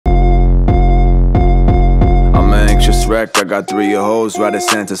anxious wreck. I got 3 hoes, ride a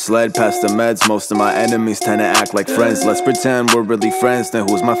Santa sled, past the meds. Most of my enemies tend to act like friends. Let's pretend we're really friends, then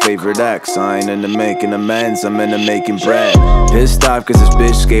who's my favorite ex? I ain't into making amends, I'm into making bread. Pissed off cause this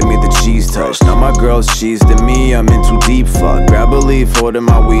bitch gave me the cheese touch. Now my girl's cheesed at me, I'm in too deep fuck. Grab a leaf, holding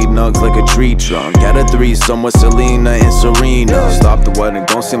my weed nugs like a tree trunk. Got a threesome with Selena and Serena. Stop the wedding,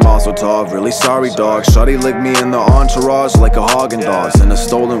 don't seem all so tall. Really sorry dog, shawty licked me in the entourage like a Haagen-Dazs. In a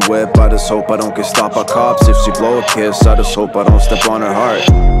stolen whip, I just hope I don't get stopped by cops. If she blow a kiss, I just hope I don't step on her heart.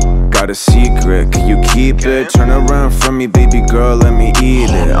 Got a secret, can you keep it? Turn around from me, baby girl, let me eat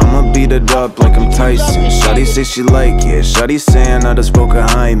it. I'ma beat it up like I'm Tyson. Shawty say she like it, shawty saying I just broke a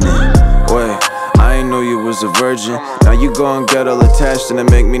hymen. Wait, I ain't know you was a virgin. Now you go and get all attached and it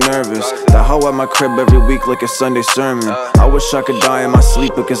make me nervous. The hoe at my crib every week like a Sunday sermon. I wish I could die in my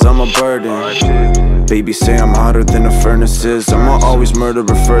sleep because I'm a burden. Baby say I'm hotter than the furnaces. I'ma always murder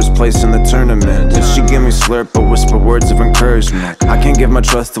her first place in the tournament. If she give me slurp or whisper words of encouragement, I can't give my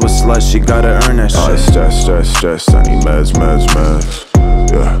trust to a slut, she gotta earn that shit. Oh, it's stress, I need meds.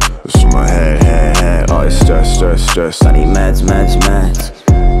 Yeah, it's in my head. Oh, it's stress, I need meds.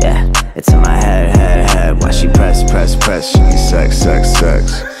 Yeah, it's in my head. Why she press, she need sex. Yeah,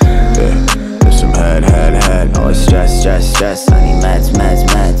 it's some head. Oh, it's stress, I need meds.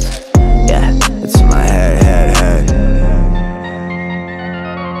 Yeah, it's in my head.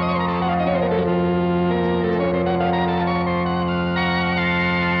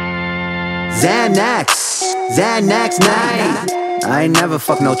 Xanax night. I ain't never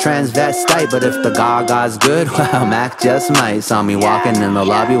fuck no transvestite, but if the Gaga's good, well, Mac just might. Saw me walking in the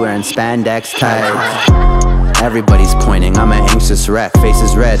lobby wearing spandex tights. Everybody's pointing, I'm an anxious wreck. Face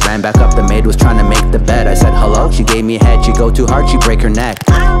is red, ran back up, the maid was trying to make the bed. I said hello, she gave me head, she go too hard, she break her neck.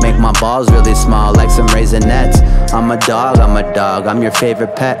 Make my balls really small like some Raisinets. I'm a dog, I'm your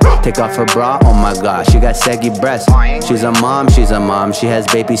favorite pet. Take off her bra, oh my gosh, she got saggy breasts. She's a mom, she has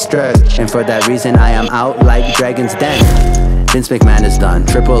baby stress. And for that reason I am out like Dragon's Den. Vince McMahon is done,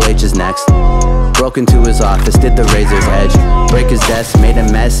 Triple H is next. Broke into his office, did the razor's edge. Break his desk, made a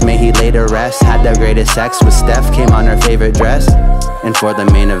mess, may he later rest. Had the greatest sex with Steph, came on her favorite dress. And for the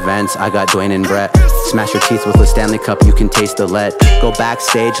main events, I got Dwayne and Brett. Smash your teeth with a Stanley Cup, you can taste the lead. Go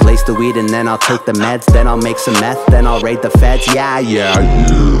backstage, lace the weed, and then I'll take the meds. Then I'll make some meth, then I'll raid the feds, yeah.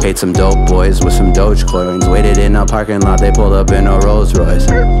 Paid some dope boys with some Doge coins. Waited in a parking lot, they pulled up in a Rolls Royce.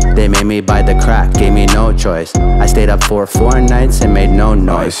 They made me buy the crack, gave me no choice. I stayed up for 4 nights and made no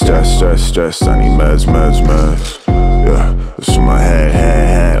noise. Oh, it's stress, I need meds. Yeah, it's in my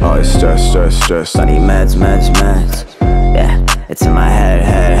head. Oh, it's stress, I need meds. Yeah, it's in my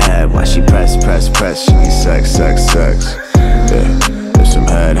head. Why she press, she need sex. Yeah, it's some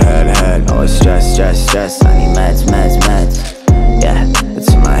head. Oh, it's stress, I need meds. Yeah.